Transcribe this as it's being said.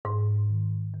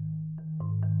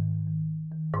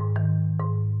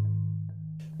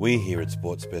We here at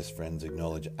Sports Best Friends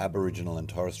acknowledge Aboriginal and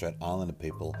Torres Strait Islander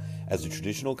people as the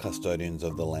traditional custodians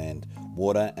of the land,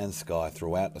 water and sky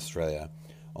throughout Australia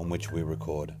on which we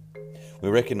record. We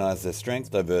recognise their strength,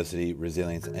 diversity,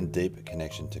 resilience and deep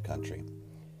connection to country.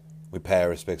 We pay our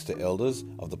respects to elders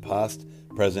of the past,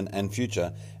 present and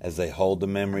future as they hold the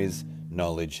memories,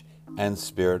 knowledge and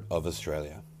spirit of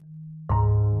Australia.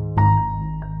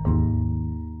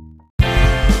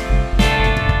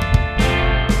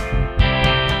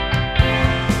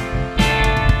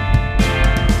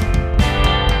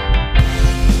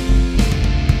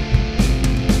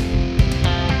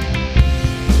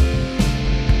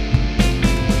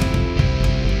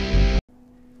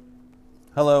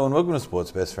 Hello and welcome to Sports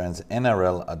Best Friends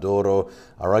NRL Adoro,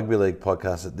 a rugby league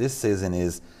podcast that this season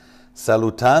is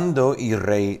Salutando il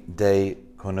Re de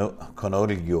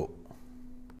Coniglio.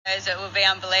 It would be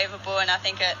unbelievable, and I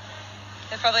think it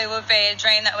probably would be a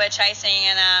dream that we're chasing,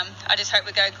 and I just hope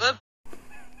we go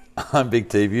good. I'm Big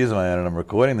T Views, and I'm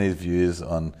recording these views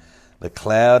on the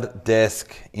cloud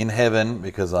desk in heaven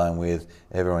because I'm with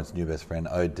everyone's new best friend,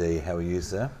 OD. How are you,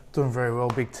 sir? Doing very well,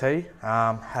 Big T.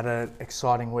 Had an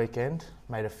exciting weekend.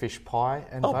 Made a fish pie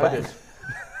and voted.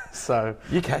 So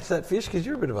you catch that fish because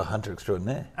you're a bit of a hunter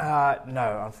extraordinaire.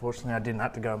 No, unfortunately, I didn't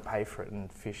have to go and pay for it,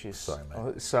 and fish is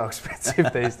so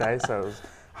expensive these days. So it was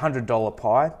 $100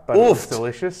 pie, but it was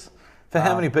delicious. For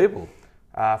how many people?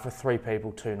 For 3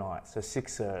 people, 2 nights, so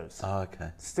 6 serves. Oh, okay.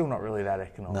 Still not really that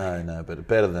economic. No, but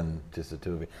better than just the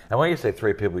 2 of you. And when you say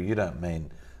 3 people, you don't mean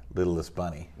littlest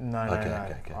bunny. No.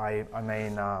 Okay. I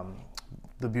mean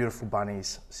the beautiful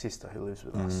bunny's sister who lives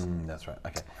with us. That's right.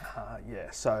 Okay.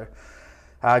 So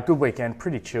good weekend.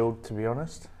 Pretty chilled, to be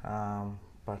honest,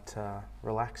 but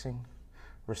relaxing,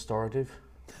 restorative.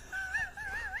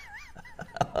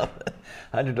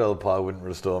 $100 pie wouldn't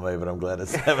restore me, but I'm glad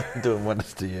it's doing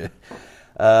wonders to you.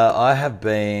 I have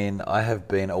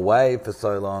been away for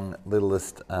so long.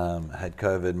 Littlest had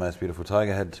COVID. Most beautiful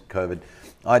tiger had COVID.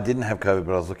 I didn't have COVID,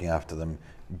 but I was looking after them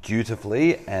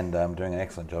dutifully and doing an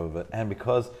excellent job of it. And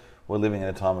because we're living in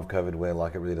a time of COVID where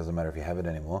it really doesn't matter if you have it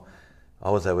anymore,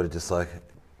 I was able to just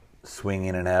swing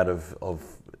in and out of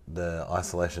the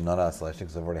isolation, not isolation,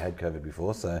 because I've already had COVID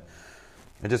before. So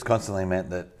it just constantly meant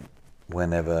that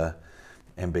whenever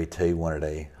MBT wanted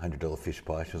a $100 fish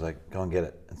pie, she was like, go and get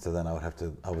it. And so then I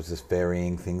was just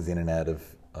ferrying things in and out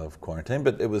of quarantine,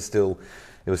 but it was still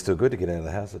good to get out of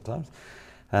the house at times.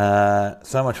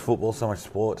 So much football, so much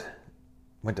sport.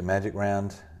 Went to Magic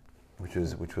Round, which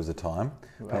was a time.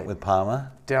 Went with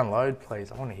Palmer. Download,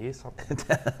 please. I want to hear something.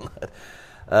 Download.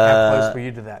 How close were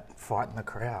you to that fight in the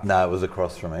crowd? No, it was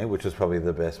across from me, which was probably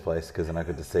the best place because then I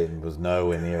could just see it and was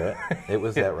nowhere near it. It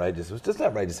was outrageous. It was just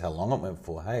outrageous how long it went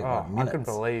for. Hey, I couldn't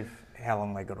believe how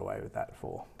long they got away with that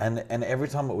for. And every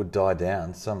time it would die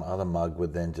down, some other mug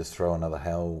would then just throw another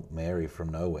Hail Mary from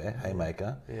nowhere,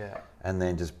 haymaker, and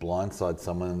then just blindside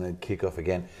someone and then kick off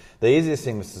again. The easiest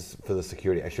thing was for the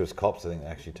security, actually it was cops I think that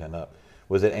actually turned up,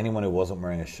 was that anyone who wasn't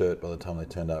wearing a shirt by the time they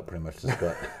turned up pretty much just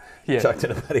got chucked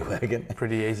in a paddy wagon.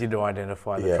 Pretty easy to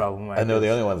identify the troublemakers. And they were the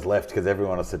only ones left because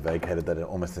everyone else had vacated that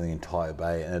almost in the entire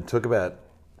bay. And it took about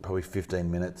probably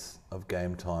 15 minutes of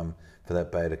game time for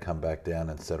that bay to come back down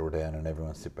and settle down and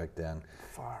everyone sit back down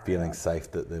feeling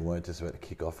safe that they weren't just about to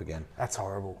kick off again. That's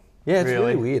horrible. Yeah, it's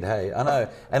really weird, hey. I know.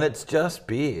 And it's just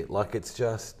beer.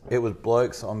 It was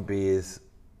blokes on beers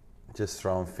just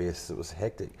throwing fists. It was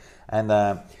hectic. And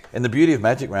the beauty of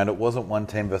Magic Round, it wasn't one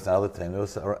team versus another team. It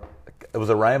was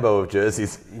a rainbow of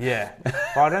jerseys. Yeah.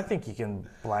 But I don't think you can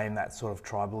blame that sort of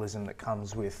tribalism that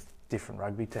comes with different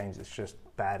rugby teams. It's just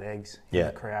bad eggs in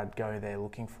the crowd go there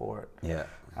looking for it. Yeah.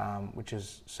 Which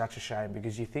is such a shame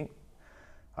because you think,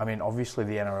 obviously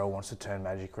the NRL wants to turn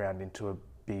Magic Round into a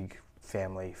big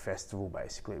family festival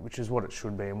basically, which is what it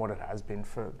should be and what it has been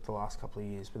for the last couple of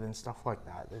years. But then stuff like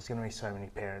that, there's going to be so many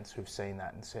parents who've seen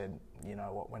that and said, you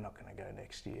know what, we're not going to go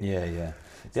next year. Yeah.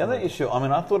 The other issue,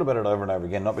 I thought about it over and over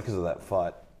again, not because of that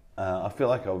fight. I feel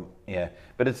like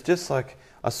but it's just I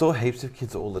saw heaps of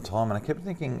kids all the time and I kept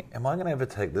thinking, am I going to ever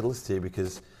take Littlest here?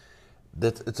 Because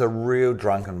it's a real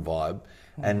drunken vibe.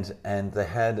 And they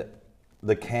had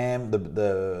the Jumbotron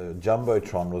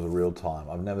was a real time.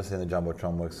 I've never seen the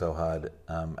Jumbotron work so hard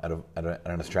at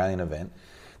an Australian event.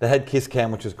 They had Kiss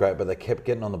Cam, which was great, but they kept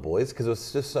getting on the boys because there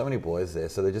was just so many boys there.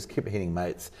 So they just kept hitting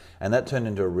mates. And that turned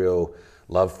into a real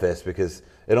love fest because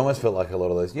it almost felt like a lot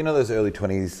of those early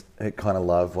 20s kind of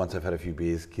love once they've had a few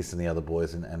beers, kissing the other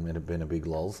boys and it had been a big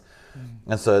lols.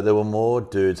 And so there were more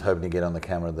dudes hoping to get on the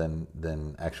camera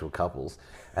than actual couples.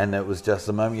 And it was just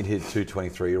the moment you'd hit 2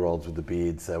 23-year-olds with the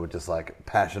beards, they were just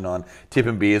passion on,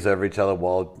 tipping beers over each other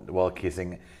while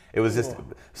kissing. It was just,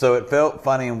 so it felt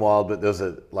funny and wild, but there was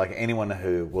like anyone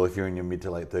who, well, if you're in your mid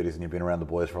to late 30s and you've been around the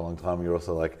boys for a long time, you're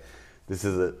also like, this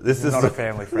is not a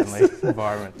family-friendly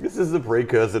environment. This is the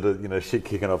precursor to, shit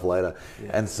kicking off later.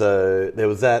 Yeah. And so there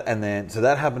was that, and then, so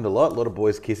that happened a lot of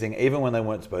boys kissing, even when they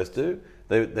weren't supposed to.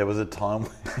 There was a time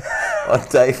on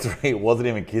day 3, it wasn't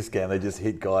even kiss game, they just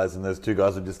hit guys, and those 2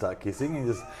 guys would just start kissing, and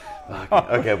just,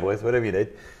 okay boys, whatever you need.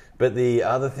 But the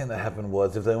other thing that happened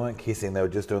was, if they weren't kissing, they were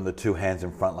just doing the 2 hands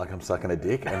in front like I'm sucking a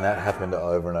dick, and that happened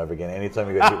over and over again. Anytime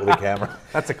you got hit with a camera.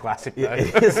 That's a classic, though. Yeah,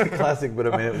 it is a classic, but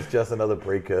I mean, it was just another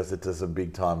precursor to some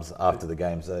big times after the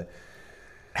game. So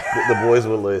the boys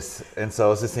were loose, and so I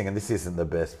was just thinking, this isn't the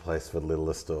best place for the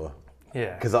littlest store.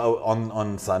 Yeah. Because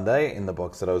on Sunday, in the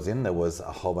box that I was in, there was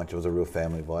a whole bunch, it was a real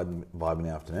family vibe in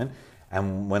the afternoon.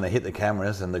 And when they hit the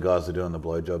cameras and the guys were doing the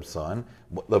blowjob sign,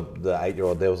 the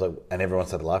 8-year-old there was like, and everyone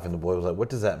started laughing. The boy was like, "What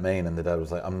does that mean?" And the dad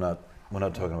was like, we're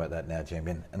not talking about that now,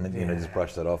 champion." And then, just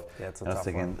brushed that off. Yeah, it's a and I was tough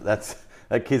thinking, one.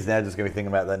 that kid's now just going to be thinking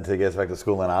about that until he gets back to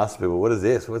school and asks people, "What is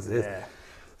this? What's this?" Yeah.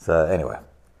 So anyway,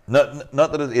 not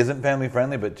that it isn't family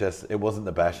friendly, but just, it wasn't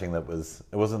the bashing it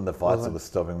wasn't the fights that was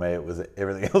stopping me. It was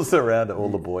everything else around it, all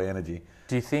the boy energy.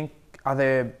 Do you think, are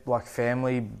there like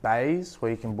family bays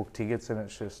where you can book tickets and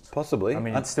it's just... Possibly. I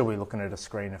mean, you'd still be looking at a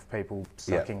screen of people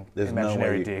sucking there's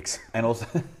imaginary no way dicks. And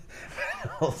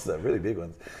also really big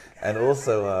ones. And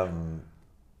also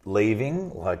leaving,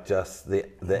 like just the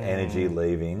energy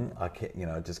leaving. I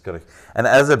can't, just got to... And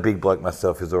as a big bloke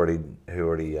myself who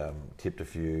already tipped a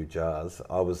few jars,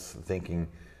 I was thinking...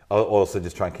 I'll also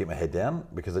just try and keep my head down,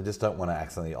 because I just don't want to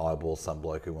accidentally eyeball some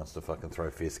bloke who wants to fucking throw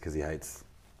fists because he hates...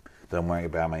 I'm wearing a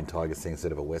Balmain Tigers thing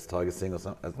instead of a West Tigers thing or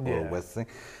something, or a West thing.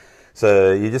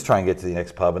 So you just try and get to the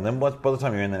next pub, and then by the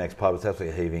time you're in the next pub, it's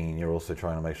absolutely heaving, and you're also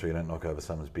trying to make sure you don't knock over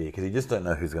someone's beer, because you just don't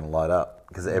know who's going to light up,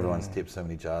 because everyone's tipped so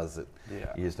many jars that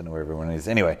you just don't know where everyone is.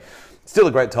 Anyway, still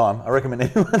a great time. I recommend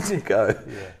anyone to go.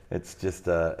 Yeah. It's just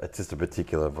a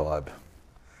particular vibe.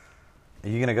 Are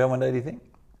you going to go one day, do you think?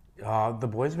 The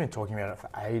boys have been talking about it for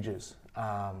ages,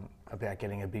 about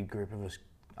getting a big group of us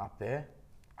up there.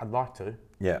 I'd like to.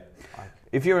 Yeah.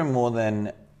 If you're in more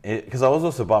than... Because I was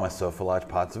also by myself for large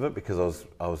parts of it, because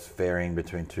I was ferrying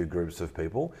between 2 groups of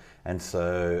people, and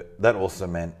so that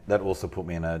also put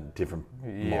me in a different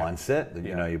mindset, that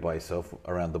you're by yourself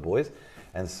around the boys.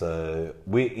 And so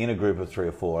we're in a group of 3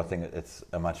 or 4, I think it's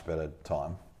a much better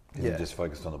time, because you're just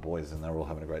focused on the boys and they're all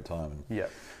having a great time. And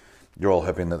you're all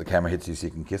hoping that the camera hits you so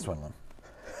you can kiss one of them,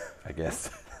 I guess.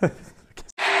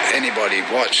 Anybody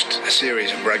watched a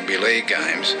series of rugby league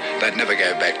games, they'd never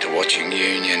go back to watching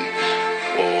Union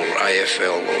or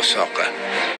AFL or soccer.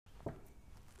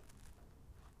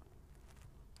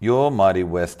 Your Mighty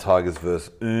West Tigers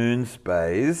versus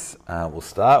Earnspace. We'll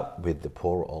start with the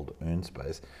poor old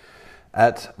Earnspace.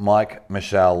 At Mike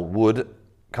Michelle Wood,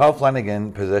 Kyle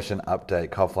Flanagan possession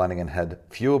update. Kyle Flanagan had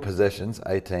fewer possessions,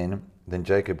 18, than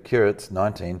Jacob Kiritz,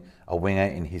 19, a winger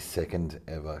in his second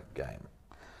ever game.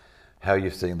 How are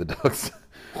you seeing the Dogs?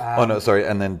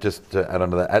 And then just to add on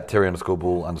to that, at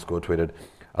Terry_Bull_ tweeted,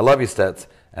 "I love your stats,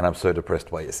 and I'm so depressed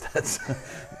by your stats."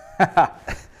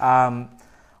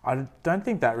 I don't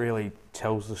think that really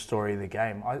tells the story of the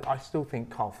game. I still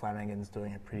think Kyle Flanagan's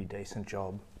doing a pretty decent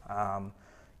job.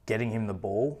 Getting him the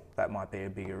ball, that might be a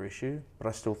bigger issue, but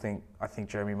I think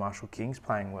Jeremy Marshall-King's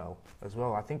playing well as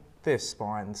well. I think their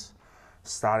spine's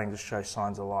starting to show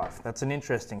signs of life. That's an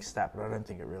interesting stat, but I don't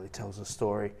think it really tells the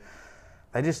story.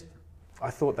 I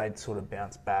thought they'd sort of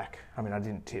bounce back. I mean, I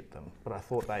didn't tip them, but I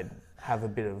thought they'd have a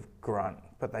bit of grunt.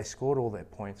 But they scored all their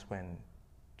points when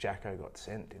Jacko got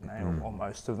sent, didn't they? Or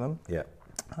most of them. Yeah.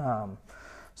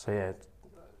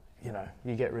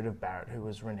 You get rid of Barrett, who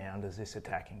was renowned as this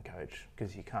attacking coach,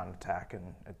 because you can't attack,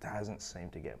 and it hasn't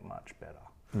seemed to get much better.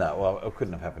 No, well, it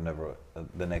couldn't have happened over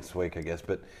the next week, I guess.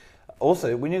 But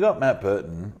also, when you got Matt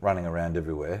Burton running around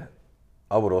everywhere,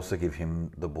 I would also give him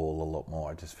the ball a lot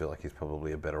more. I just feel like he's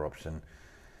probably a better option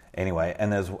anyway. And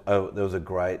there was a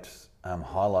great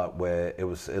highlight where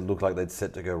it looked like they'd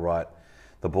set to go right.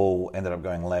 The ball ended up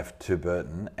going left to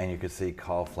Burton, and you could see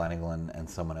Kyle Flanagan and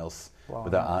someone else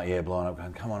with their blowing up,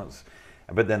 going, "Come on!"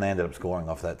 But then they ended up scoring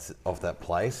off that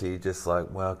play. So you're just like,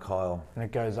 "Well, Kyle." And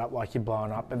it goes up like you're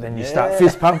blowing up, and then you start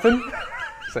fist pumping,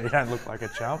 so you don't look like a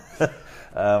chump. So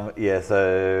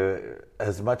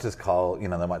as much as Kyle, they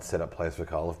might set up plays for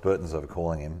Kyle. If Burton's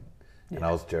overcalling him, and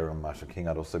I was Jeremy Marshall-King,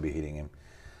 I'd also be hitting him.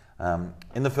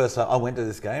 In the first half, I went to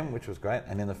this game, which was great,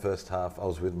 and in the first half, I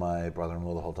was with my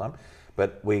brother-in-law the whole time.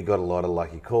 But we got a lot of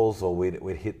lucky calls, or we'd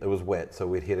hit. It was wet, so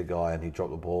we'd hit a guy and he'd drop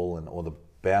the ball, or the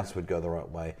bounce would go the right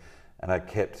way, and I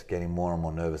kept getting more and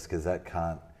more nervous, because that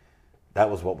can't that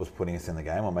was what was putting us in the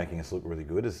game or making us look really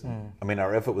good. I mean,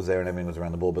 our effort was there and everything was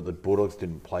around the ball, but the Bulldogs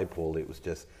didn't play poorly. It was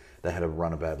just they had a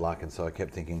run of bad luck. And so I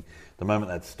kept thinking, the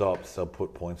moment that stops, they'll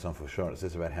put points on for sure. It's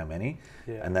just about how many.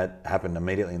 Yeah. And that happened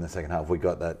immediately in the second half. We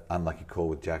got that unlucky call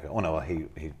with Jacko. Oh, no, he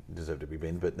deserved to be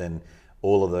binned. But then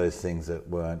all of those things that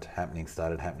weren't happening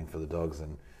started happening for the Dogs,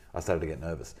 and I started to get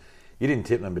nervous. You didn't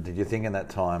tip them, but did you think in that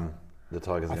time the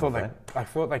Tigers were going to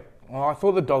fail? I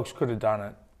thought the Dogs could have done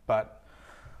it, but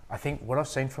I think what I've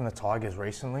seen from the Tigers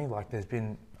recently, like there's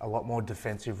been a lot more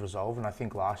defensive resolve, and I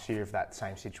think last year if that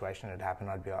same situation had happened,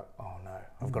 I'd be like, oh no,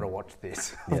 I've got to watch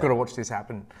this. I've got to watch this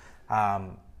happen.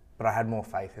 But I had more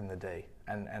faith in the D,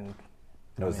 and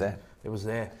it was there. It was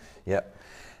there. Yep.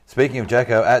 Speaking of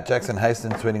Jacko, at Jackson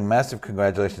Hastings tweeting, massive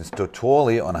congratulations to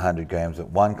Torley on 100 games at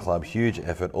one club, huge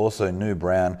effort. Also, New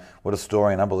Brown, what a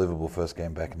story, an unbelievable first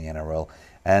game back in the NRL.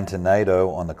 And to Nato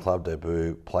on the club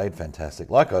debut, played fantastic.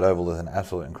 Leichhardt Oval is an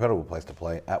absolute incredible place to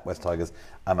play at West Tigers,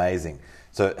 amazing.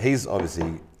 So he's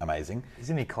obviously amazing.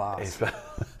 Isn't he class?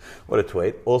 What a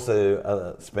tweet.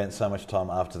 Also spent so much time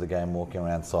after the game walking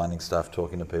around, signing stuff,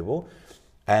 talking to people.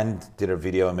 And did a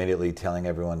video immediately telling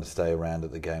everyone to stay around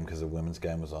at the game because the women's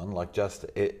game was on. Like just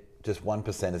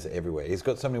 1%ers everywhere. He's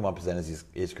got so many 1%ers,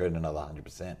 he's created another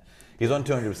 100%. He's on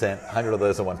 200%, 100 of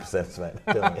those are 1%ers, mate.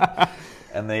 I'm telling you.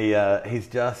 And he's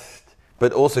just...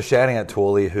 But also shouting at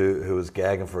Torley, who was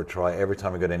gagging for a try. Every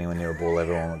time he got anyone near a ball,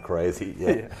 everyone went crazy.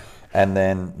 Yeah. And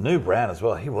then New Brown as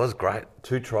well. He was great.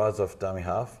 2 tries off dummy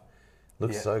half.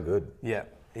 Looks so good. Yeah,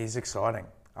 he's exciting.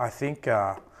 I think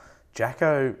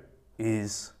Jacko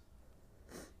is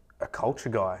a culture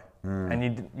guy,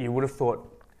 and you would have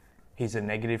thought he's a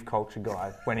negative culture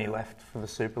guy when he left for the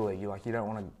Super League. You don't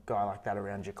want a guy like that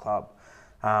around your club,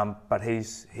 but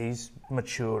he's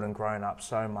matured and grown up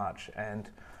so much, and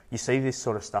you see this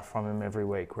sort of stuff from him every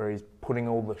week, where he's putting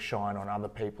all the shine on other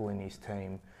people in his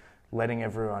team, letting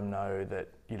everyone know that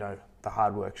the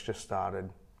hard work's just started.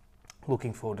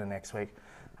 Looking forward to next week.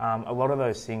 A lot of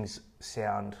those things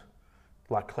sound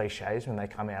like cliches when they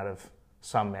come out of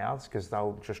some mouths, because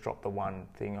they'll just drop the one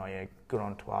thing, oh yeah, good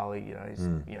on Twali,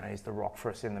 he's the rock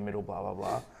for us in the middle, blah blah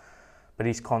blah. But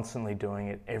he's constantly doing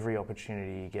it every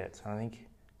opportunity he gets. And I think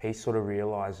he's sort of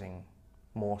realising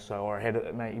more so, or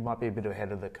he might be a bit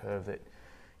ahead of the curve, that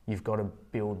you've got to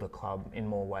build the club in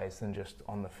more ways than just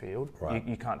on the field. Right.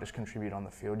 You can't just contribute on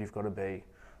the field. You've got to be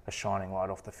a shining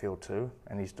light off the field too,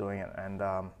 and he's doing it. And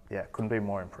couldn't be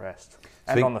more impressed.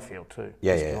 And on the field too.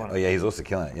 He's also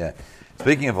killing it. Yeah.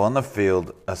 Speaking of on the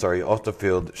field, off the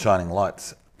field shining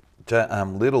lights.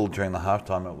 Little during the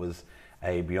halftime, it was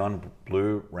a Beyond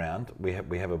Blue round. We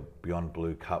have a Beyond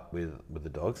Blue Cup with the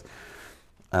Dogs,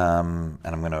 and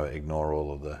I'm going to ignore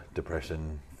all of the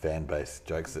depression fan base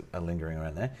jokes that are lingering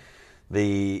around there.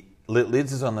 The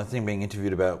Lids is on the thing being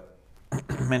interviewed about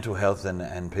mental health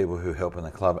and people who help in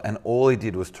the club, and all he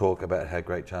did was talk about how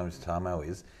great James Tamou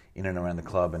is in and around the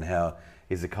club, and how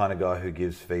he's the kind of guy who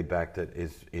gives feedback that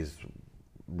is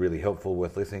really helpful,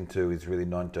 worth listening to. He's really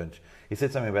non-judge. He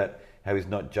said something about how he's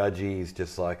not judgy, he's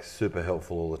just like super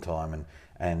helpful all the time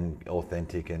and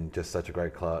authentic, and just such a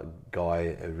great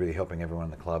guy, really helping everyone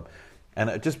in the club. And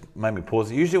it just made me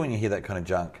pause. Usually when you hear that kind of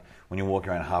junk, when you're walking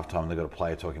around at halftime and they've got a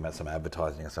player talking about some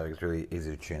advertising or something, it's really easy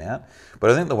to tune out.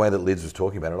 But I think the way that Lids was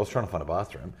talking about it, I was trying to find a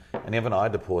bathroom, and even I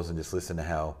had to pause and just listen to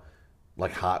how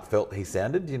heartfelt he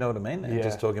sounded, you know what I mean? And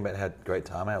just talking about how great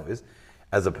Tamou is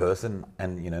as a person,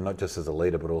 and not just as a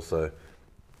leader, but also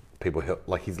people help.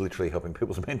 Like, he's literally helping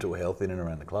people's mental health in and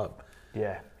around the club.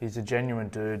 Yeah, he's a genuine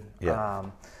dude. Yeah.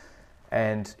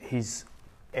 And he's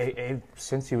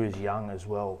since he was young as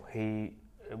well, he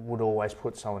would always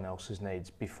put someone else's needs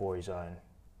before his own,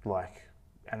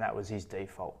 and that was his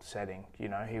default setting. He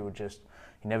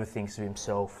never thinks of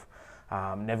himself,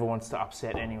 never wants to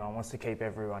upset anyone, wants to keep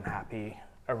everyone happy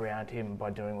around him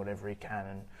by doing whatever he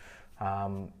can.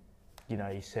 And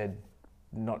he said,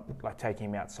 not like taking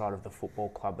him outside of the football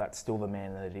club, that's still the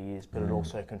man that he is, but it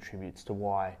also contributes to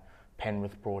why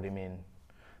Penrith brought him in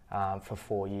for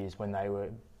 4 years when they were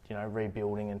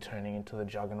rebuilding and turning into the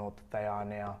juggernaut that they are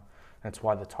now. That's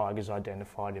why the Tigers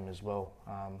identified him as well.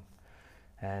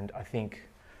 And I think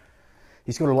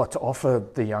he's got a lot to offer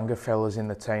the younger fellas in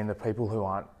the team, the people who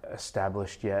aren't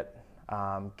established yet,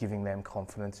 giving them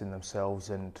confidence in themselves.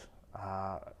 And,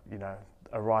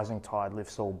 a rising tide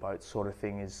lifts all boats sort of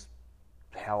thing is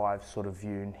how I've sort of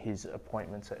viewed his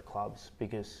appointments at clubs,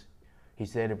 because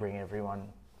he's there to bring everyone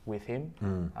with him.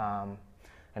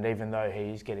 And even though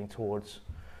he's getting towards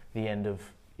the end of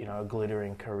a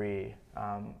glittering career,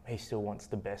 he still wants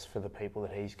the best for the people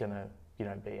that he's going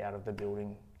to be out of the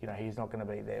building. He's not going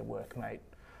to be their workmate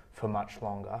for much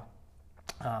longer.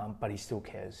 but he still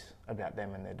cares about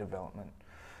them and their development,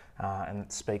 and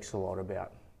it speaks a lot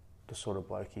about the sort of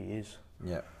bloke he is.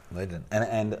 Yeah, legend.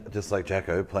 And just like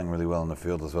Jacko, playing really well in the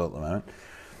field as well at the moment.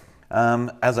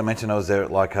 As I mentioned, I was there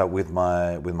at Leichhardt with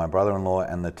my brother-in-law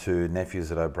and the two nephews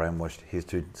that I brainwashed, his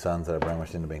two sons that I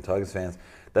brainwashed into being Tigers fans.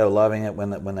 They were loving it when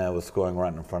they were scoring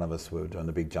right in front of us. We were doing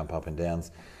the big jump up and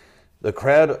downs. The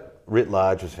crowd writ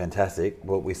large was fantastic,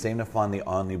 but we seemed to find the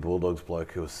only Bulldogs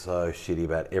bloke who was so shitty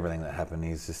about everything that happened.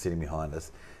 He's just sitting behind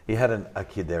us. He had a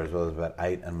kid there as well, who was about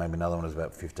 8, and maybe another one was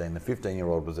about 15. The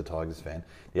 15-year-old was a Tigers fan.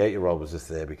 The 8-year-old was just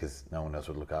there because no one else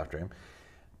would look after him.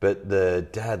 But the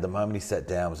dad, the moment he sat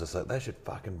down, was just like, they should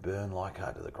fucking burn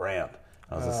Leichhardt to the ground.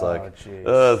 I was just like, geez.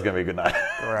 oh, it's going to be a good night.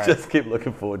 Right. Just keep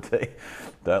looking forward to it.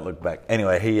 Don't look back.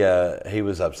 Anyway, he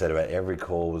was upset about every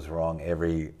call was wrong,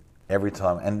 every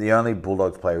time. And the only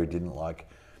Bulldogs player he didn't like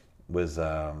was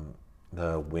the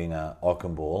winger,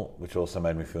 Ockenball, which also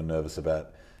made me feel nervous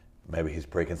about maybe his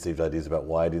preconceived ideas about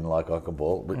why I didn't like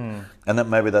Ockenball. And that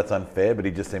maybe that's unfair, but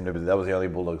he just seemed to be, that was the only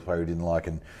Bulldogs player he didn't like,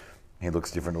 and he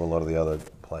looks different to a lot of the other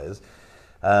players.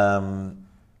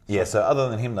 So other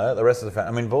than him though, the rest of the fans,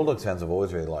 I mean, Bulldogs fans have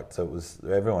always really liked, so it was,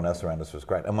 everyone else around us was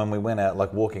great. And when we went out,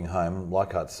 like walking home,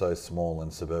 Leichhardt's so small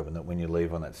and suburban that when you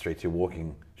leave on that street, you're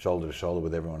walking shoulder to shoulder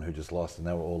with everyone who just lost, and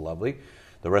they were all lovely.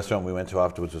 The restaurant we went to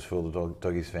afterwards was full of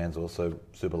Doggies fans, also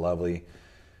super lovely.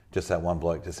 Just that one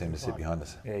bloke just seemed to sit behind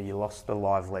us. Yeah, you lost the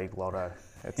live league lotto.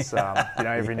 It's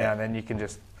every now and then you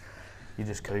just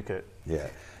kook it. Yeah.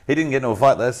 He didn't get into a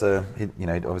fight though, so he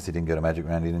obviously didn't go to Magic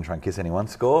Round. He didn't try and kiss anyone.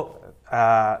 Score?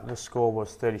 The score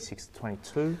was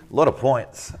 36-22. A lot of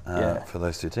points for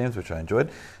those two teams, which I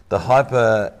enjoyed. The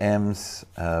Hyper M's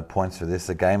points for this,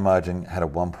 the game margin had a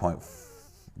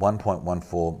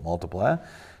 1.14 multiplier.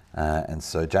 And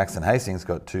so Jackson Hastings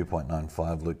got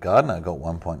 2.95, Luke Gardner got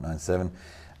 1.97,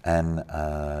 and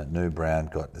New Brown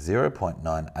got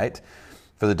 0.98.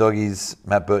 For the Doggies,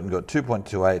 Matt Burton got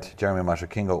 2.28, Jeremy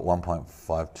Marshall-King got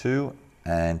 1.52,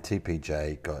 and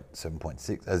TPJ got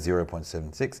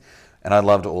 0.76. And I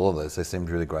loved all of those. They seemed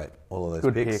really great. All of those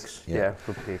Good picks. picks. Yeah,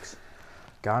 good picks.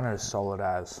 Garner is solid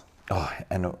as. Oh,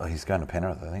 and he's going to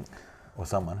Penrith, I think, or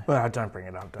someone. Well, don't bring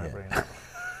it up. Don't bring it up.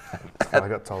 I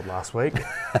got told last week.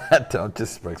 It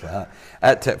just breaks my heart.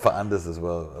 At for unders as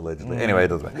well, allegedly. Anyway, it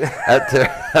doesn't matter.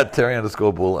 At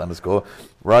Terry_Bull_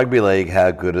 Rugby League,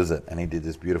 how good is it? And he did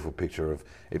this beautiful picture of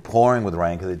it pouring with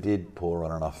rain, because it did pour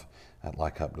on and off at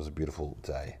Leichhardt. It was a beautiful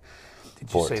day.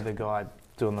 Did you see the guy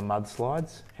doing the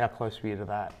mudslides? How close were you to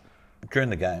that? During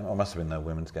the game, or must have been the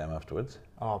women's game afterwards.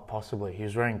 Oh, possibly. He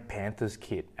was wearing Panthers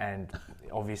kit, and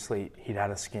obviously he'd had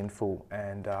a skinful,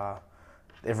 and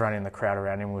everyone in the crowd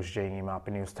around him was geeing him up,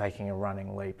 and he was taking a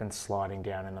running leap and sliding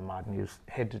down in the mud, and he was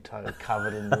head to toe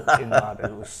covered in mud.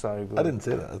 It was so good. I didn't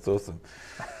see that. That's awesome.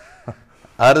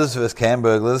 Udders versus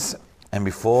Canberglers. And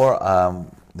before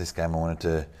this game, I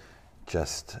wanted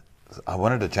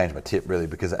to change my tip, really,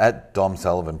 because at Dom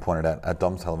Sullivan pointed out, at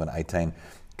Dom Sullivan 18,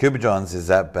 Cooper Johns is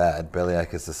that bad,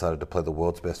 Bellyache has decided to play the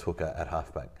world's best hooker at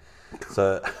halfback.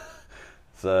 So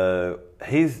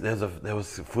there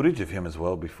was footage of him as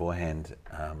well beforehand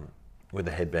with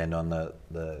the headband on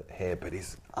the hair, but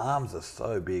his arms are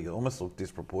so big, it almost looked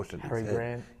disproportionate. Harry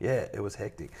Grant. Yeah, it was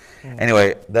hectic.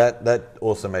 Anyway, that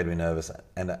also made me nervous,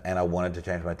 and I wanted to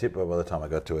change my tip, but by the time I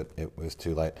got to it, it was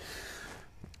too late.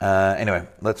 Anyway,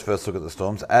 let's first look at the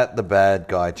Storms. At the bad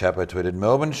guy, Chapo tweeted,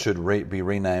 Melbourne should be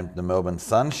renamed the Melbourne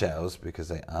Sunshowers because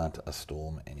they aren't a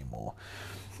storm anymore.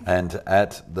 And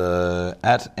at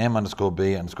M_B_D_S,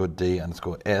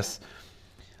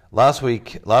 last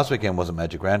weekend wasn't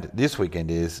Magic Round. This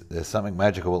weekend is. There's something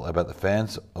magical about the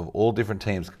fans of all different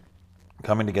teams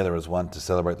coming together as one to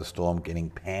celebrate the Storm getting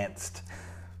pantsed.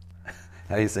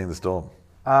 How are you seeing the Storm?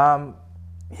 I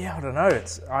don't know.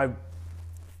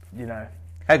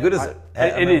 How good is it?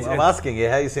 It is. I'm asking you,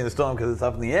 how are you seeing the Storm, because it's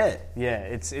up in the air? Yeah,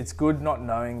 it's good not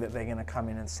knowing that they're going to come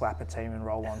in and slap a team and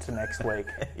roll on to next week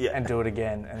and do it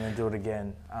again and then do it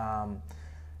again.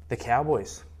 The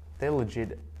Cowboys, they're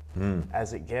legit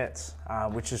as it gets,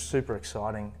 which is super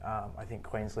exciting. I think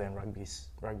Queensland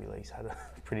Rugby League's had a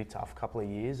pretty tough couple of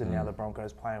years, and now the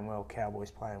Broncos playing well,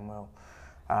 Cowboys playing well.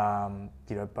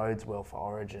 Bodes well for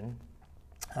Origin.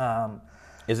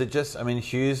 Is it just,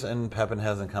 Hughes and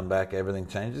Pappenhausen come back, everything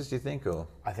changes, do you think? Or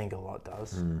I think a lot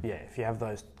does. Yeah, if you have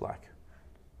those,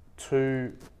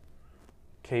 two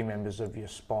key members of your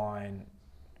spine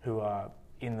who are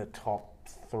in the top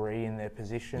 3 in their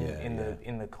position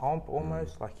in the comp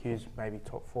almost, like Hughes maybe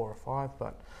top 4 or 5,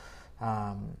 but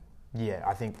I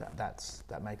think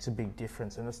that makes a big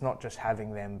difference. And it's not just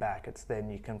having them back, it's then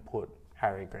you can put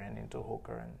Harry Grant into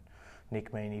hooker and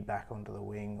Nick Meaney back onto the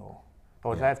wing, or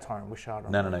Or did they have Tyron Wishart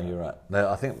on? No, you're right. No,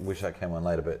 I think Wishart came on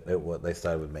later, but they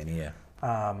started with Meany, yeah.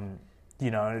 And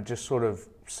it just sort of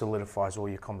solidifies all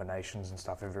your combinations and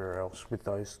stuff everywhere else with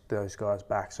those guys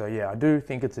back. So yeah, I do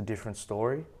think it's a different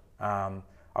story. I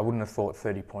wouldn't have thought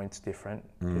 30 points different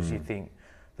because you think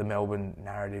the Melbourne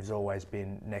narrative's always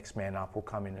been next man up will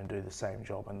come in and do the same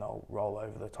job and they'll roll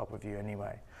over the top of you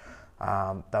anyway.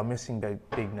 They're missing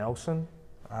Big Nelson,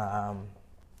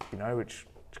 which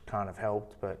kind of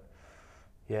helped, but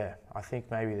yeah, I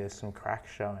think maybe there's some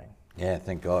cracks showing. Yeah,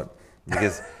 thank God.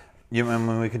 Because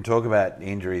when we can talk about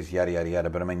injuries, yada, yada, yada,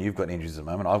 but I mean, you've got injuries at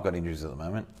the moment, I've got injuries at the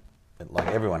moment. Like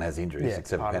everyone has injuries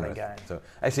except for Penrith. So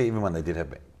actually, even when they did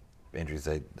have injuries,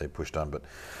 they pushed on. But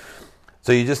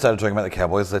so you just started talking about the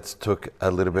Cowboys. Let's talk a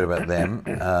little bit about them.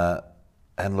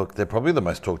 And look, they're probably the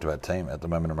most talked about team at the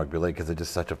moment in rugby league because they're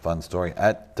just such a fun story.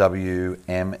 At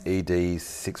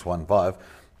WMED615,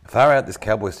 far out, this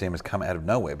Cowboys team has come out of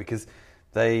nowhere because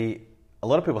a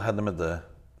lot of people had them at the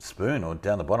spoon or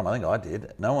down the bottom. I think I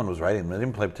did. No one was rating them. They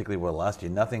didn't play particularly well last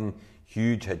year. Nothing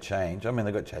huge had changed. I mean,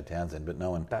 they got Chad Townsend, but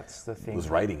no one was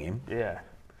rating him. Yeah,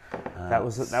 that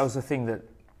was the thing that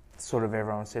sort of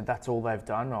everyone said. That's all they've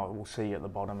done. Oh, we'll see you at the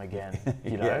bottom again.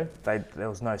 There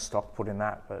was no stock put in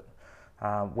that. But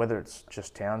whether it's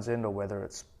just Townsend or whether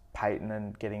it's Payton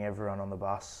and getting everyone on the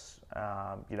bus,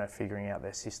 figuring out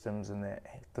their systems and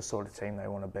the sort of team they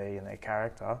want to be and their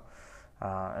character,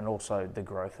 and also the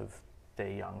growth of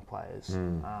their young players.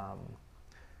 A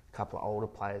couple of older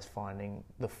players finding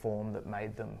the form that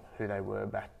made them who they were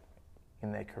back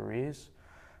in their careers.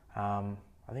 I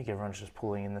think everyone's just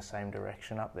pulling in the same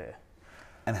direction up there.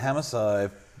 And Hamarsai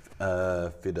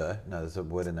Fido, no, there's a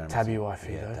word in there. Tabuai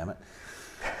Fido. Yeah, damn it.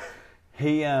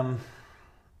 He,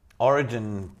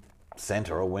 Origin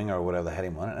centre or winger or whatever they had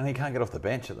him on, and he can't get off the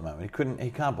bench at the moment. He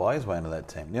can't buy his way into that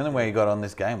team. The only way he got on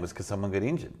this game was because someone got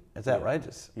injured. It's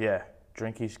outrageous. Yeah,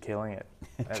 Drinky's killing it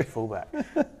at fullback.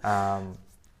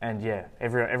 And yeah,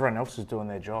 everyone else is doing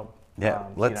their job. Yeah,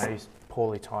 he's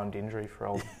poorly timed injury for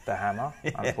old the Hammer,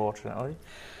 unfortunately.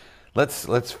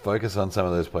 Let's focus on some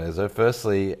of those players. So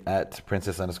firstly, at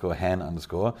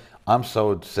Princess_Han_, I'm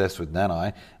so obsessed with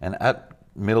Nanai, and at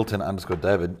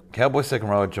Middleton_David, Cowboys second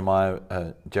rower Jeremiah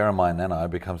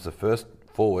Nanai becomes the first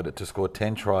forward to score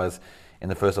 10 tries in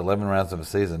the first 11 rounds of a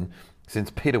season since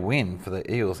Peter Wynn for the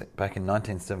Eels back in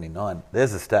 1979.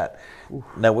 There's a stat. Oof.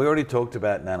 Now, we already talked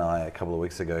about Nanai a couple of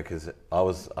weeks ago because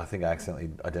I think I accidentally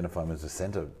identified him as a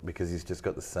centre because he's just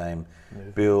got the same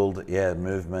build,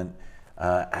 movement,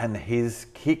 and his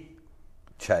kick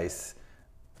chase,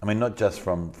 I mean, not just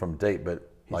from deep, but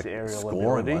like scoring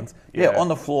ability. Ones. Yeah, on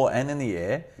the floor and in the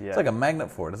air. Yeah. It's like a magnet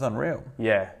for it. It's unreal.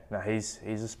 Yeah, no, he's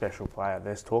a special player.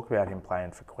 There's talk about him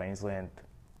playing for Queensland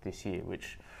this year,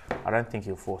 which I don't think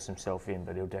he'll force himself in,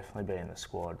 but he'll definitely be in the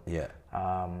squad. Yeah.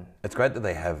 It's great that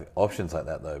they have options like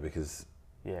that, though, because,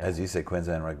 as you said,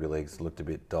 Queensland Rugby League's looked a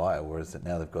bit dire, whereas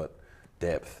now they've got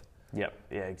depth. Yep,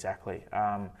 yeah, exactly.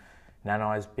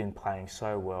 Nanai's been playing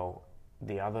so well.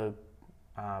 The other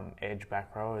edge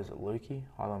back rower is Lukey.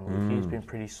 Hylan Lukey has been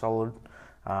pretty solid.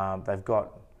 They've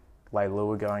got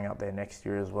Leilua going up there next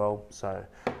year as well, so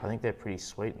I think they're pretty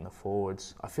sweet in the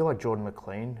forwards. I feel like Jordan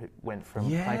McLean, who went from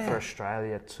playing for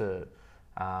Australia to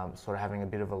sort of having a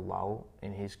bit of a lull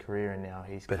in his career, and now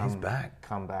he's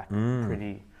come back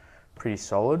pretty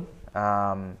solid.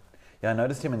 I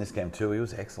noticed him in this game too. He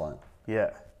was excellent.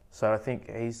 Yeah, so I think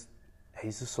he's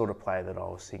the sort of player that I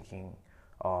was thinking,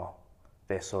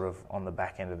 they're sort of on the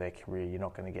back end of their career. You're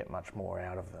not going to get much more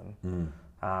out of them.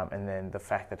 And then the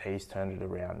fact that he's turned it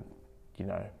around,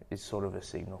 is sort of a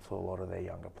signal to a lot of their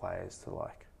younger players to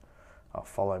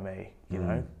follow me,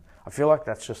 know. I feel like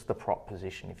that's just the prop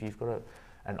position. If you've got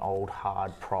an old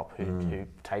hard prop who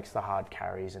takes the hard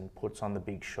carries and puts on the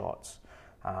big shots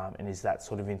and is that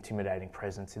sort of intimidating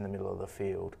presence in the middle of the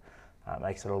field,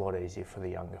 makes it a lot easier for the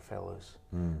younger fellas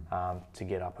to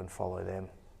get up and follow them.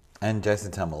 And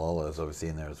Jason Taumalolo is obviously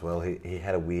in there as well. He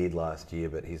had a weird last year,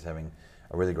 but he's having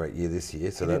a really great year this year,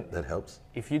 so that helps.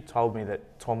 If you'd told me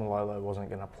that Taumalolo wasn't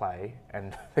going to play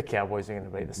and the Cowboys are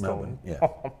going to beat the Storm,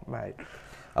 mate.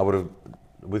 I would have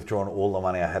withdrawn all the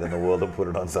money I had in the world and put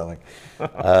it on something.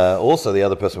 Also, the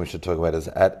other person we should talk about is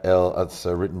it's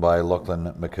written by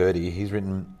Lachlan McCurdy. He's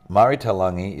written, Murray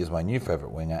Taulagi is my new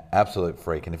favourite winger, absolute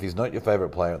freak. And if he's not your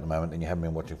favourite player at the moment, then you haven't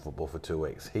been watching football for 2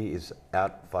 weeks. He is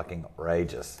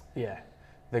out-fucking-rageous. Yeah.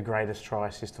 The greatest try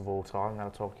assist of all time they were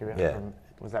talking about. Yeah.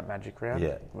 Was that Magic Round?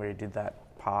 Yeah. Where he did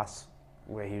that pass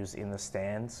where he was in the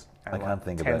stands. And I can't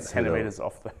think 10 about centimetres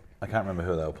off the... I can't remember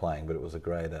who they were playing, but it was a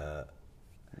great...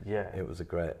 It was a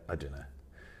great... I don't know.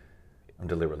 I'm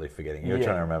deliberately forgetting. You're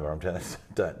trying to remember.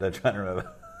 Don't try to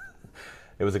remember.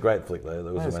 It was a great flick though.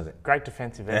 That was It was amazing. great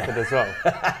defensive effort as well.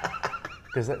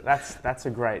 Because that's a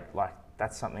great, like,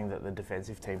 that's something that the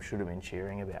defensive team should have been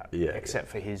cheering about. Yeah, Except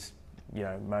for his,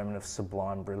 moment of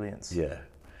sublime brilliance. Yeah,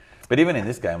 but even in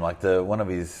this game, like one of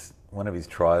his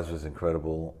tries was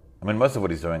incredible. I mean, most of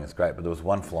what he's doing is great, but there was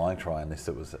one flying try in this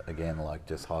that was again like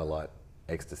just highlight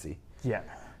ecstasy. Yeah,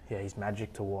 he's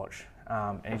magic to watch.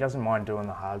 And he doesn't mind doing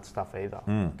the hard stuff either,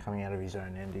 coming out of his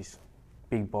own end. He's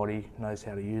big body, knows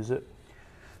how to use it.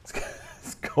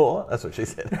 Score? That's what she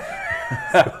said.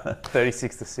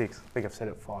 36-6. I think I've said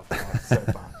it 5 times so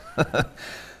far.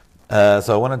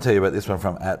 So I want to tell you about this one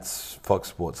from @Fox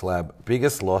Sports Lab.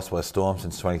 Biggest loss by Storm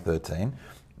since 2013.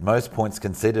 Most points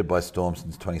conceded by Storm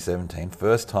since 2017.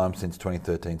 First time since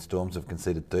 2013 Storms have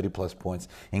conceded 30-plus points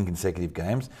in consecutive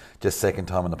games. Just second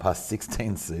time in the past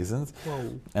 16 seasons.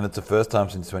 Whoa. And it's the first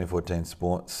time since 2014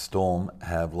 Storm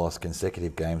have lost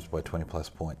consecutive games by 20-plus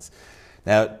points.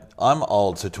 Now, I'm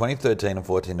old, so 2013 and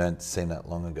 14 don't seem that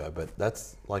long ago, but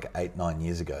that's like 8-9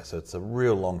 years ago. So it's a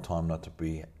real long time not to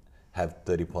have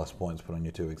 30-plus points put on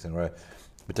you 2 weeks in a row,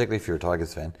 particularly if you're a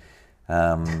Tigers fan.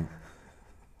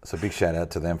 So big shout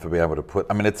out to them for being able to put.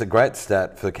 I mean, it's a great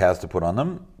stat for the Cows to put on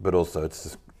them, but also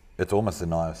it's almost a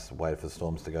nice way for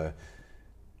Storms to go.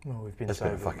 Well, we've been That's so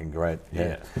been good. fucking great.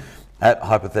 Yeah.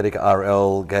 @Hypothetic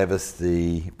RL gave us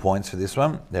the points for this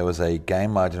one. There was a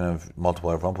game margin of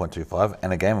multiplier of 1.25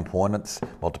 and a game opponents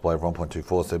multiplier of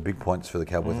 1.24. So big points for the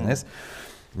Cowboys in this.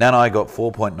 Nanai got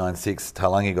 4.96,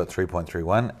 Talangi got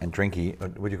 3.31, and Drinky,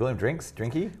 would you call him Drinks?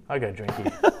 Drinky? I go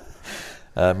drinky.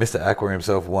 Mr. Aqua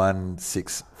himself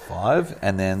 1.65,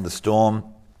 and then the Storm,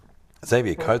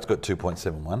 Xavier Coates got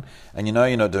 2.71, and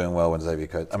you're not doing well when Xavier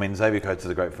Coates. I mean, Xavier Coates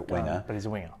is a great winger, But he's a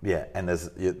winger. yeah, and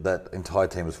that entire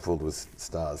team was filled with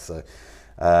stars. So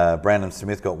Brandon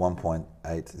Smith got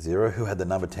 1.80, who had the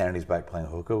number 10 in his back playing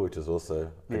hooker, which is also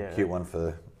a cute one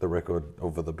for the record,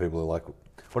 or for the people who like,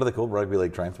 what are they called, rugby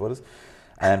league train spotters.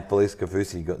 And Felice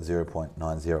Kafusi got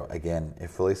 0.90. Again,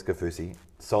 if Felice Kafusi,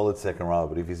 solid second row,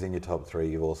 but if he's in your top 3,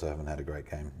 you also haven't had a great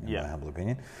game, in my humble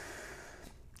opinion.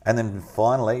 And then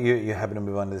finally, you happy to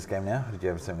move on to this game now? Or did you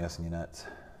have something else in your notes?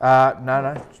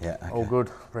 No. Yeah, okay. All good.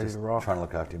 Ready Just to rock. trying to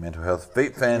look after your mental health.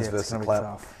 Feet fans It's versus gonna be Clout.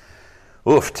 tough.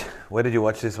 Oofed. Where did you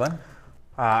watch this one?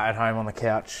 At home on the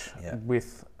couch Yeah.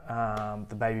 with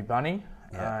the baby bunny,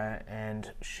 Yeah.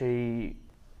 and she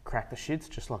cracked the shits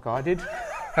just like I did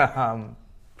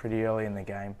pretty early in the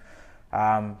game.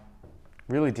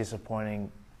 Really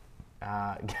disappointing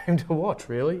game to watch,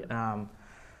 really.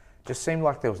 Just seemed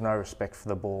like there was no respect for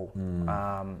the ball.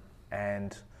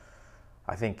 And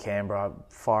I think Canberra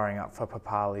firing up for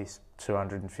Papali's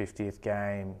 250th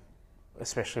game,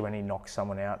 especially when he knocks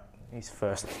someone out, his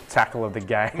first tackle of the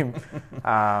game.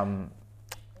 I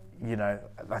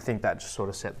think that just sort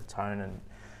of set the tone,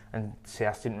 and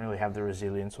South didn't really have the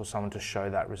resilience or someone to show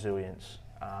that resilience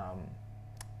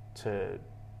to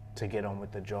get on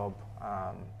with the job.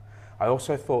 I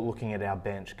also thought, looking at our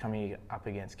bench coming up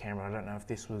against Canberra, I don't know if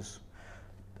this was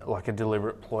like a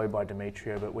deliberate ploy by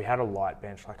Demetrio, but we had a light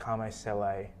bench, like Kame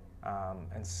Sele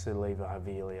and Saliva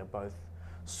Havili are both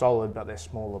solid, but they're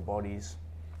smaller bodies.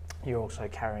 You're also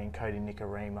carrying Cody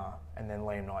Nikarima, and then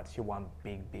Liam Knight's your one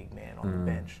big man on the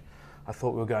bench. I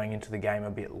thought we were going into the game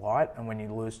a bit light, and when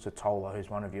you lose to Tola, who's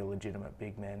one of your legitimate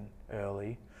big men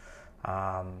early,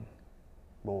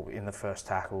 in the first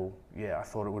tackle, I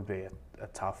thought it would be a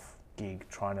tough gig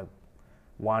trying to,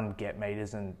 1, get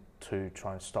metres, and 2,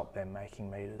 try and stop them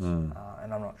making metres.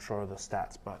 And I'm not sure of the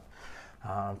stats, but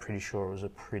I'm pretty sure it was a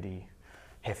pretty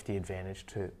hefty advantage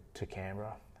to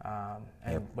Canberra.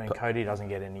 When Cody doesn't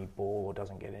get any ball or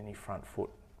doesn't get any front foot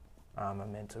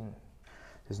momentum,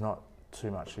 there's not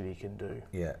too much that he can do.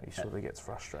 Yeah. He sort of gets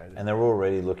frustrated. And they're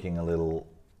already looking a little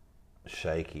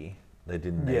shaky. They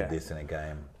didn't need this in a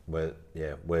game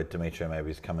where Demetrio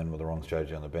maybe's come in with the wrong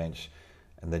strategy on the bench,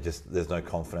 and there's no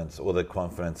confidence, or the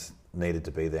confidence needed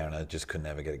to be there, and they just could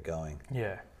never get it going.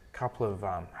 Yeah, a couple of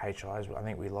HIs. I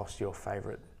think we lost your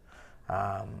favourite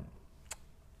at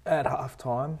half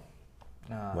time.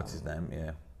 What's his name?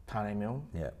 Yeah. Tane Milne.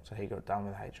 Yeah. So he got done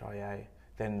with HIA.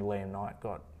 Then Liam Knight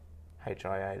got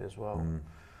HIA as well.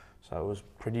 So it was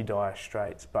pretty dire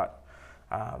straits. But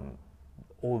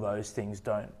all those things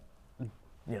don't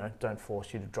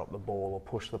force you to drop the ball or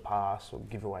push the pass or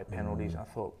give away penalties. I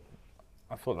thought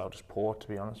they were just poor, to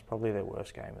be honest. Probably their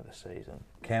worst game of the season.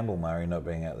 Campbell Murray not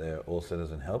being out there also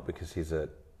doesn't help, because he's a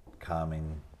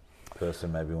calming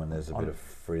person maybe when there's a bit of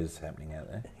frizz happening out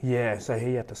there. Yeah, so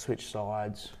he had to switch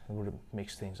sides. It would have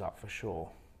mixed things up for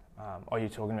sure. Are you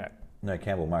talking about No,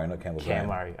 Campbell Murray, not Campbell Cam Graham.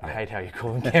 Murray? I hate how you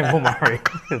call him Campbell Murray.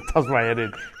 It does my head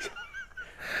in.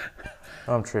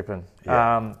 I'm tripping.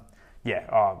 Yeah.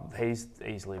 He's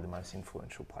easily the most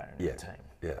influential player in the team.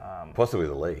 Yeah, possibly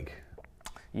the league.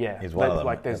 Yeah, He's one of them,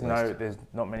 like there's at least. there's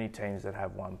not many teams that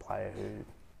have one player who,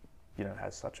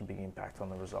 has such a big impact on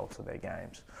the results of their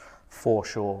games, for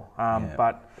sure.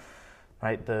 But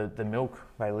mate, the milk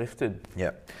they lifted.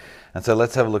 Yeah. And so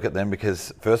let's have a look at them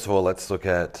because, first of all, let's look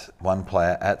at one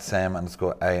player at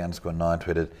Sam_A_9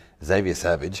 tweeted Xavier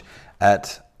Savage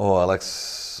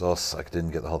Alexos, I didn't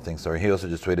get the whole thing, sorry. He also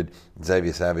just tweeted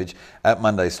Xavier Savage. At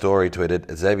Monday Story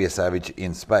tweeted Xavier Savage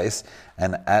in space.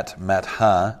 And at Matt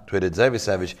Ha tweeted Xavier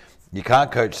Savage, you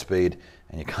can't coach speed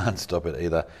and you can't stop it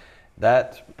either.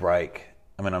 That break,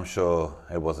 I mean, I'm sure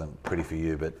it wasn't pretty for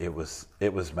you, but it was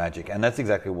magic. And that's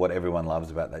exactly what everyone loves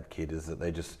about that kid is that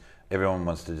everyone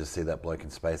wants to just see that bloke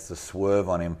in space. The swerve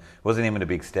on him wasn't even a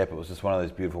big step. It was just one of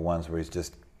those beautiful ones where he's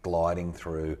just gliding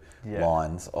through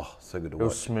lines. Oh, so good to watch. It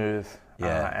was smooth.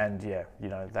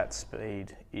 Yeah. That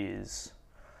speed is,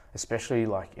 especially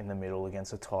like in the middle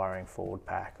against a tiring forward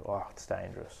pack, it's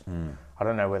dangerous. I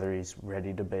don't know whether he's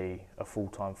ready to be a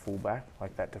full-time fullback,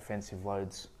 like that defensive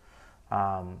load's,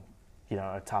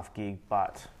 a tough gig,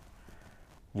 but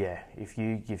if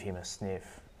you give him a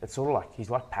sniff, it's sort of like,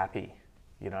 he's like Pappy,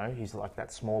 he's like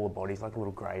that smaller body, he's like a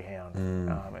little greyhound.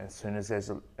 And as soon as there's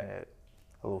a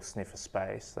little sniff of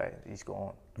space, he's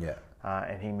gone. Yeah.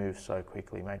 And he moves so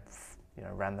quickly, mate.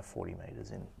 Ran the 40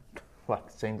 metres in,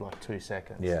 it seemed like 2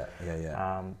 seconds. Yeah.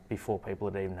 Before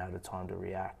people had even had the time to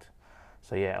react.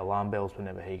 So alarm bells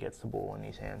whenever he gets the ball in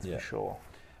his hands for sure.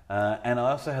 And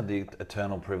I also had the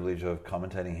eternal privilege of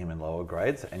commentating him in lower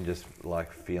grades and just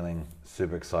like feeling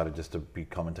super excited just to be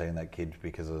commentating that kid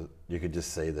because you could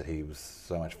just see that he was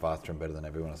so much faster and better than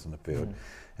everyone else in the field.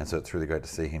 And so it's really great to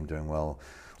see him doing well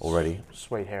already.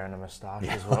 Sweet hair and a moustache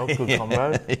as well. Good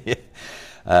combo.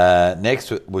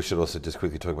 Next, we should also just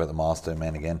quickly talk about the milestone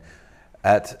man again.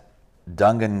 At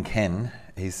Dungan Ken,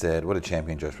 he said, what a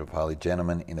champion, Josh Papali,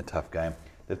 gentleman in a tough game.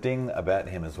 The thing about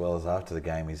him as well as after the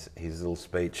game, his little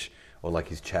speech or like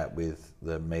his chat with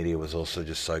the media was also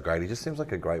just so great. He just seems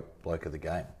like a great bloke of the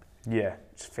game. Yeah,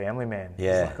 it's family man.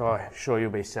 Yeah. He's like, sure you'll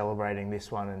be celebrating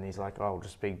this one, and he's like, I'll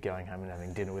just be going home and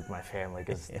having dinner with my family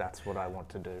because that's what I want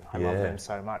to do. I love them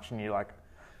so much, and you're like,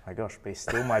 my gosh, be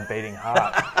still my beating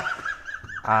heart.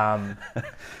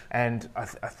 And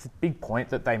a big point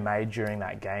that they made during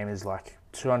that game is like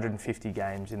 250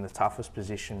 games in the toughest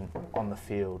position on the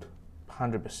field.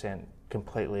 100%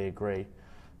 completely agree.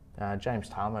 James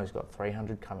Tarmo's got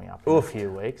 300 coming up in a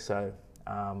few weeks, so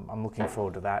I'm looking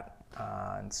forward to that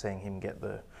and seeing him get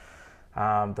the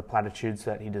platitudes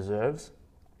that he deserves.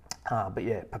 But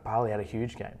Papali had a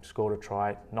huge game, scored a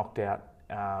try, knocked out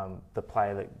the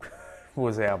player that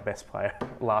was our best player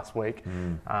last week.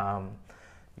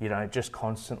 Just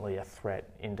constantly a threat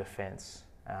in defence.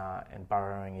 And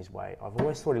burrowing his way. I've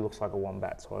always thought he looks like a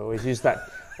wombat, so I always use that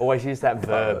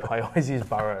verb. I always use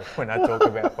burrow when I talk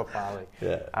about Papali.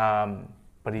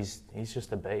 But he's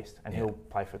just a beast, and he'll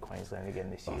play for Queensland again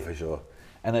this year. For sure.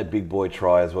 And that big boy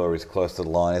try as well, where he's close to the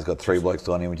line. He's got 3 blokes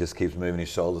on him and just keeps moving his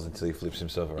shoulders until he flips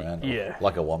himself around. Yeah.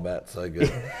 Like a wombat, so good.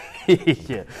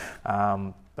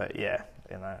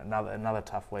 Another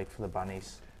tough week for the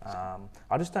Bunnies.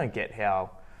 I just don't get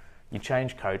how you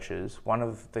change coaches. One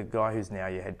of the guy who's now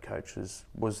your head coach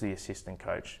was the assistant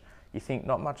coach. You think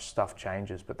not much stuff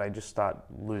changes, but they just start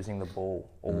losing the ball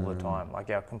all the time. Like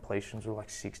our completions were like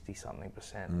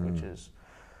 60-something%, which is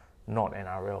not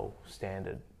NRL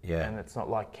standard. Yeah. And it's not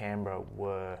like Canberra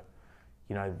were,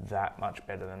 that much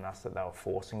better than us that they were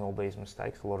forcing all these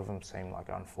mistakes. A lot of them seemed like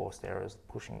unforced errors,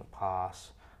 pushing the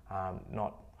pass,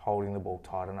 not holding the ball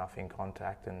tight enough in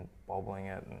contact and bobbling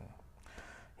it,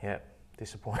 and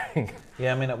disappointing.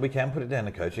 Yeah, I mean, we can put it down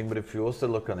to coaching, but if you also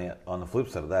look on the flip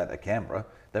side of that, at Canberra,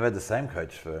 they've had the same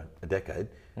coach for a decade,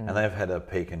 and they've had a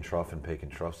peak and trough,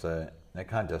 so it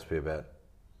can't just be about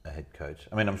a head coach.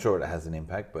 I mean, I'm sure it has an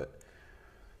impact, but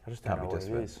I just don't know what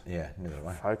it is. Yeah, neither do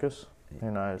I. Focus?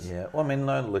 Who knows? Yeah, well, I mean,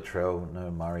 no Latrell,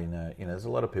 no Murray, there's a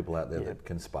lot of people out there that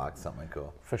can spark something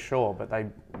cool. For sure, but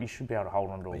you should be able to hold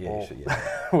on to a ball, should,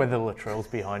 whether Latrell's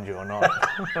behind you or not.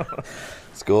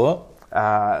 Score?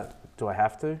 Do I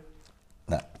have to?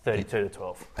 No.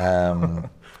 32-12.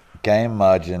 Game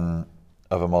margin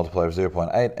of a multiplier of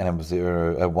 0.8 and a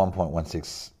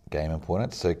 1.16 game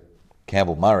importance. So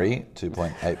Campbell Murray,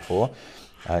 2.84.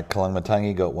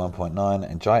 Kalangmatangi got 1.9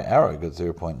 and Jai Arrow got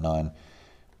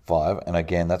 0.95. And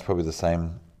again, that's probably the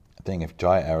same thing. If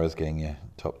Jai Arrow's getting your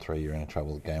top 3, you're in a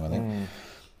troubled game, I think.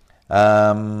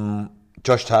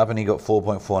 Josh Tarpany got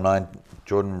 4.49.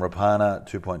 Jordan Rapana,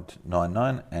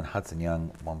 2.99, and Hudson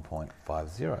Young,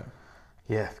 1.50.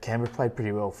 Yeah, Canberra played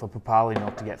pretty well. For Papali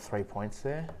not to get 3 points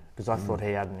there, because I thought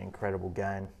he had an incredible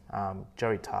game.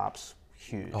 Joey Tarp's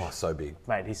huge. Oh, so big.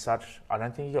 Mate, I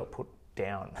don't think he got put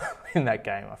down in that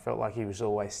game. I felt like he was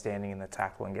always standing in the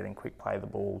tackle and getting quick play of the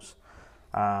balls.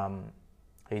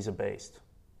 He's a beast.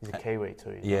 He's a Kiwi too.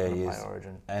 He's not he gonna is. play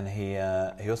Origin. And he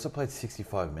also played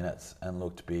 65 minutes and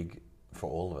looked big for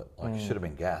all of it. Like, he should have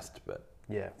been gassed, but...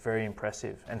 Yeah, very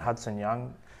impressive. And Hudson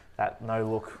Young, that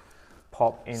no-look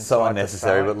pop inside So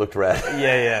unnecessary, but looked rad.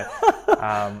 Yeah.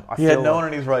 He had no one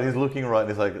on his right. He's looking right. And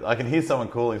he's like, I can hear someone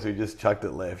calling, so he just chucked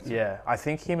it left. Yeah, I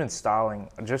think him and Starling,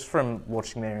 just from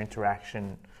watching their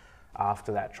interaction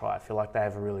after that try, I feel like they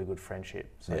have a really good friendship.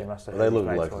 So Yeah. he must have. They heard his look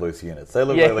mates like voice. loose units. They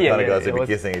look like the kind of guys who'd be let's-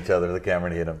 kissing each other if the camera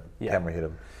hit them. Yeah. Camera hit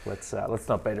them. Let's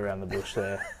not beat around the bush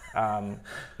there.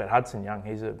 But Hudson Young,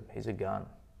 he's a gun.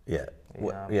 Yeah.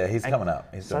 He, He's and coming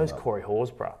up. He's So coming is up. Corey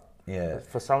Horsburgh. Yeah.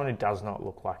 For someone who does not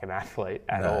look like an athlete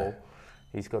at No. all,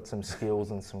 he's got some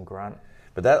skills and some grunt.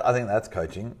 But I think that's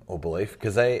coaching or belief,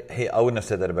 because I wouldn't have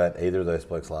said that about either of those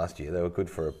blokes last year. They were good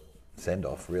for a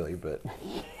send-off, really, but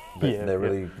Yeah, they're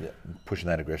really pushing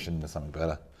that aggression into something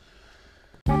better.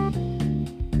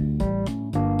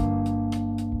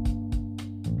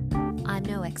 I'm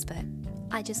no expert.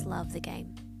 I just love the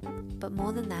game. But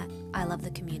more than that, I love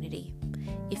the community.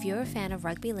 If you're a fan of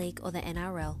rugby league or the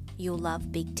NRL, you'll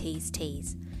love Big T's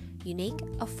Tees. Unique,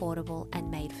 affordable,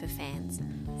 and made for fans.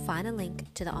 Find a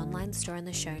link to the online store in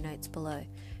the show notes below.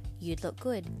 You'd look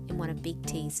good in one of Big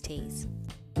T's tees.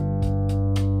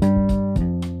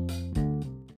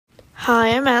 Hi,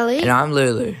 I'm Ali. And I'm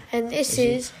Lulu. And this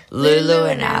is Lulu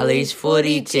and Ali's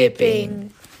Footy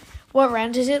Tipping. What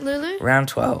round is it, Lulu? Round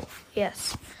 12.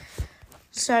 Yes.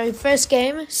 So, first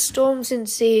game, Storms and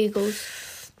Sea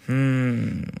Eagles.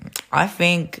 I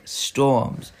think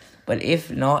Storms. But if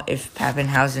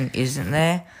Pappenhausen isn't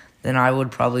there, then I would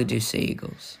probably do Sea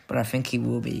Eagles. But I think he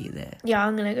will be there. Yeah,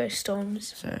 I'm going to go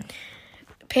Storms. So,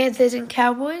 Panthers and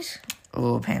Cowboys.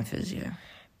 Panthers, yeah.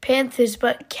 Panthers,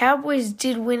 but Cowboys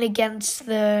did win against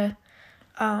the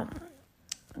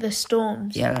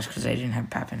Storms. Yeah, that's because they didn't have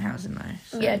Pappenhausen though.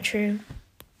 So. Yeah, true.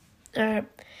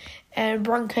 And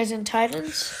Broncos and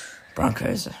Titans.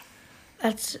 Broncos.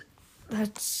 That's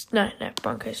no,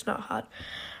 Broncos not hard.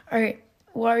 All right,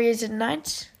 Warriors and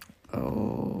Knights.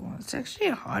 Oh, it's actually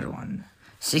a hard one.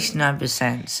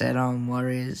 69% said on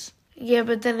Warriors. Yeah,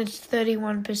 but then it's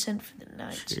 31% for the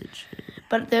Knights. True.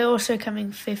 But they're also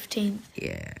coming 15th.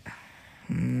 Yeah.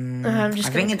 I'm just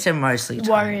I think it's a mostly tie.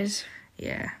 Warriors.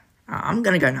 Yeah. I'm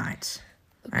going to go Knights.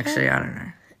 Okay. Actually, I don't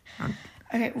know.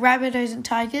 Okay, Rabbitohs and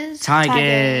Tigers.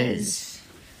 Tigers.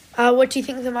 What do you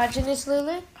think the margin is,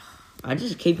 Lulu? I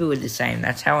just keep it with the same.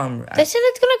 That's how I'm... They said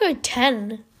it's going to go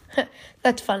 10.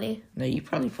 That's funny. No, you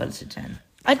probably put it to 10.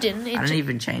 I didn't. I didn't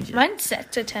even change it. Mine's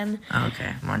set to 10. Oh,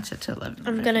 okay. Mine's set to 11.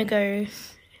 I'm going to go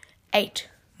 8.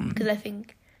 Because I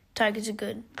think Tigers are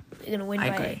good. They're going to win I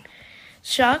by agree. 8.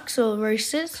 Sharks or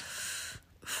Roosters?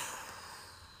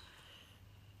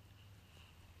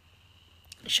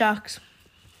 Sharks.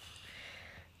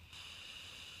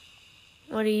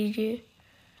 What do you do?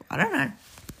 I don't know.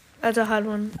 That's a hard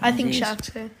one. I think is. Sharks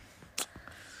go.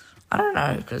 I don't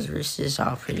know, because Roosters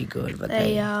are pretty good, but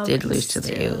They they are, did but lose to the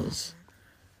still. Eels.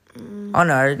 Oh,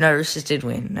 no, Roosters did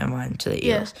win. Never mind, to the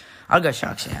Yeah. Eels. I'll go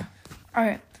Sharks, yeah. All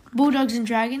right. Bulldogs and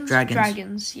Dragons? Dragons.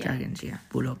 Dragons, yeah. Dragons, yeah.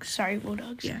 Bulldogs. Sorry,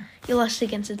 Bulldogs. Yeah. You lost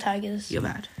against the Tigers. You're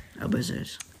bad.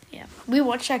 Elbows. Yeah. We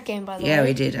watched that game, by the way. Yeah,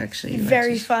 we did, actually.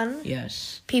 Very Alexis. fun.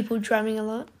 Yes. People drumming a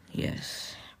lot.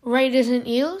 Yes. Raiders and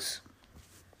Eels?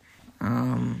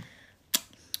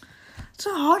 It's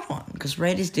a hard one, because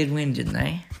Raiders did win, didn't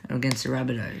they? Against the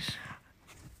Rabbitohs.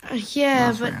 Yeah,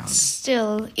 Last but round.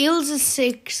 still. Eels are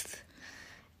 6th.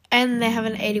 And they have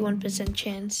an 81%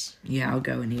 chance. Yeah, I'll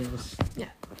go in Eels. Yeah,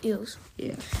 Eels.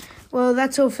 Yeah. Well,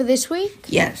 that's all for this week.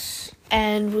 Yes.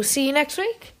 And we'll see you next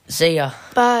week. See ya.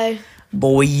 Bye.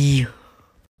 Boy.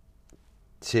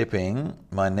 Tipping.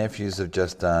 My nephews have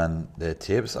just done their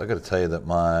tips. I got to tell you that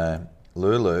my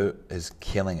Lulu is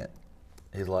killing it.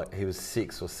 He was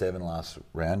 6 or 7 last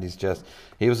round.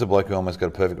 He was a bloke who almost got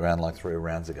a perfect round like 3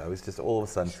 rounds ago. He's just all of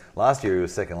a sudden, last year he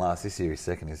was second last, this year he's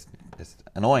second. He's just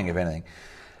annoying if anything.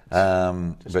 But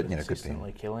good thing.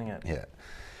 Consistently killing it. Yeah.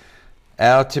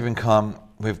 Our tipping com,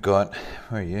 we've got,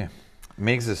 where are you?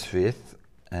 Miggs is 5th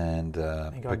and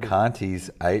Bacanti's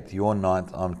 8th. You're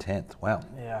 9th, I'm 10th. Wow.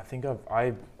 Yeah, I think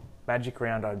Magic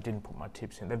round I didn't put my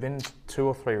tips in. There've been 2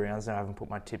 or 3 rounds now I haven't put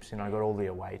my tips in. I got all the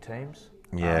away teams.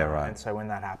 Yeah, right. And so when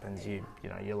that happens,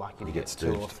 you're lucky to You get get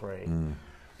 2 or stooged. 3.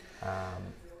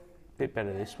 Bit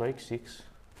better this week, 6.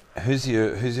 Who's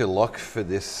your lock for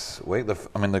this week?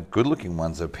 The good-looking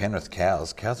ones are Penrith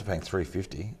Cows. Cows are paying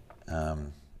 $3.50.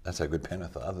 That's how good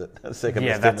Penrith are. The second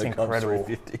best that's in the comp's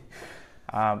incredible.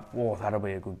 $3.50. Well, that'll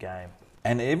be a good game.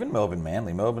 And even Melbourne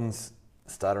Manly. Melbourne's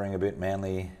stuttering a bit.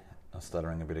 Manly are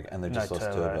stuttering a bit, and they've just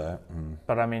lost Turbo.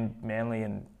 But I mean, Manly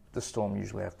and the Storm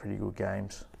usually have pretty good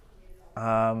games.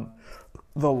 The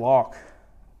lock.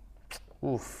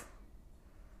 Oof.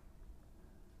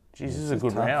 Jeez, this is a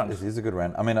good round. This is a good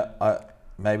round. I mean,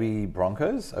 maybe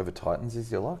Broncos over Titans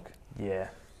is your lock? Yeah.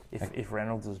 If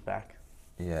Reynolds is back,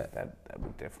 yeah, that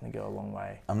would definitely go a long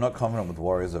way. I'm not confident with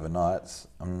Warriors over Knights.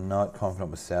 I'm not confident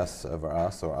with Souths over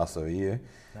us or us over you.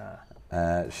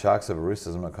 Nah. Sharks over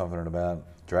Roosters, I'm not confident about.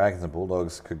 Dragons and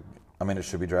Bulldogs it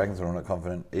should be Dragons, but I'm not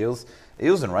confident. Eels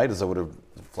and Raiders, I would have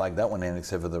flagged that one in,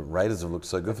 except for the Raiders have looked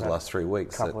so good for the last 3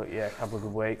 weeks. A couple of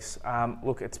good weeks.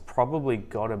 Look, it's probably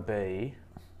got to be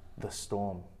the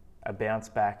Storm. A bounce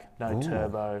back, no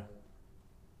Turbo.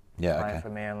 Yeah, playing okay. for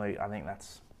Manly. I think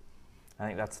that's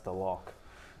the lock.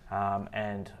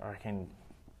 And I reckon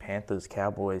Panthers,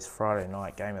 Cowboys, Friday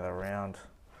night, game of the round.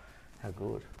 How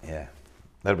good. Yeah.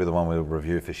 That'll be the one we'll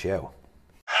review for show.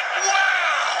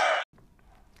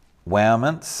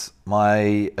 Wowments. My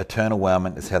eternal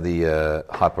wowment is how the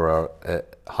Hyper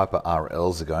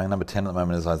RLs are going. Number 10 at the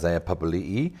moment is Isaiah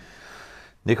Papali'i.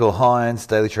 Nicole Hines,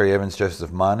 Daly Cherry Evans,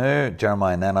 Joseph Manu.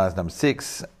 Jeremiah Nanai is number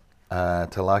 6.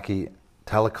 Talakai,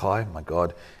 my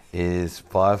God, is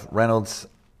 5. Reynolds,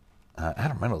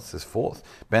 Adam Reynolds is 4th.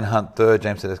 Ben Hunt 3rd,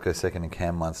 James Tedesco 2nd, and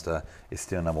Cam Munster is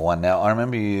still number 1. Now, I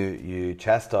remember you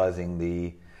chastising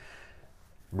the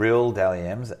real Dally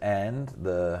M's and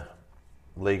the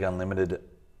League Unlimited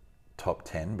top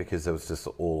 10 because it was just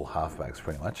all halfbacks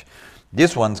pretty much.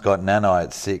 This one's got Nanai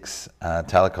at 6,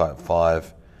 Talakai at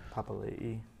 5.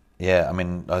 Papali'i. Yeah, I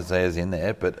mean, Isaiah's in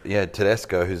there, but yeah,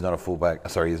 Tedesco, who's not a fullback,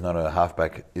 he's not a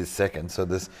halfback, is 2nd. So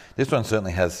this one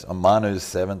certainly has, Manu's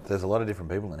 7th. There's a lot of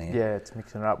different people in here. Yeah, it's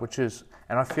mixing it up,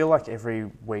 and I feel like every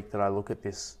week that I look at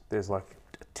this, there's like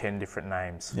 10 different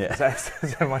names. Yeah. Is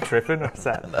that my tripping or is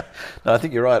that? No, I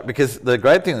think you're right, because the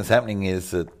great thing that's happening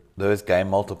is that those game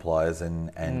multipliers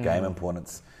and game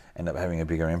importance end up having a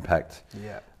bigger impact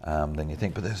than you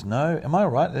think. But there's no, am I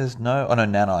right?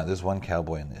 Nanai, there's one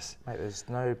Cowboy in this. Mate, there's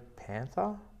no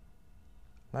Panther?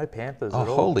 No Panthers at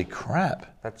all. Holy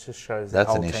crap. That just shows that's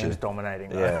the whole an team's issue.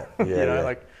 Dominating. Yeah, right? yeah.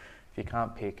 Like if you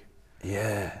can't pick.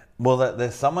 Yeah. Well,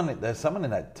 there's someone in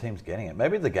that team's getting it.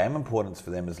 Maybe the game importance for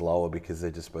them is lower because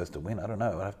they're just supposed to win. I don't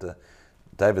know.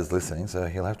 David's listening, so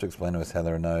he'll have to explain to us how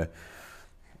there are no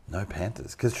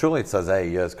Panthers. Because surely it's Isaiah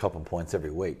Yo's copping points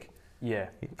every week. Yeah.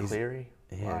 Cleary.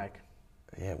 Yeah.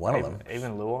 One of them.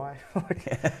 Even Luai.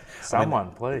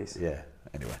 Someone, please. Yeah.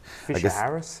 Anyway. Fisher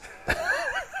Harris.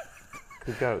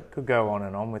 Could go on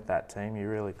and on with that team. You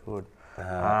really could.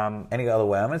 Any other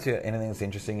wowments? Anything that's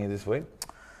interesting you this week?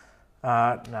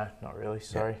 No, not really.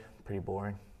 Sorry. Pretty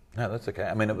boring. No, that's okay.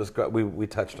 I mean, it was great. We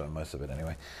touched on most of it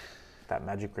anyway. That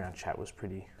Magic Round chat was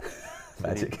pretty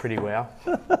magic. Pretty wow.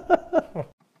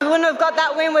 We wouldn't have got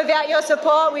that win without your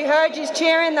support. We heard you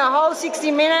cheering the whole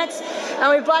 60 minutes,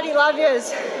 and we bloody love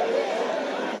yous.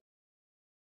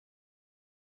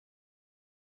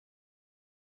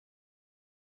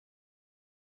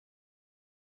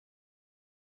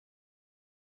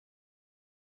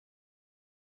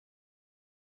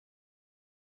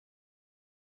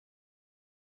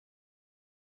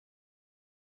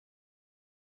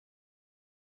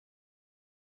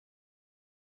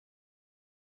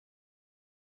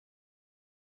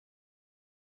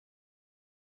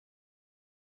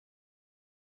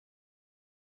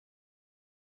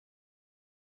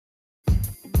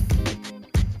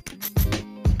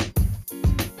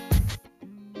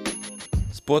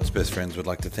 Sports Best Friends would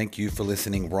like to thank you for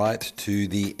listening right to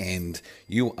the end.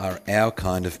 You are our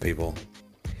kind of people.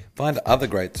 Find other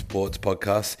great sports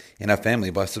podcasts in our family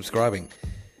by subscribing.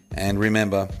 And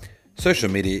remember, social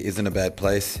media isn't a bad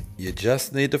place. You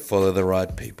just need to follow the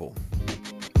right people.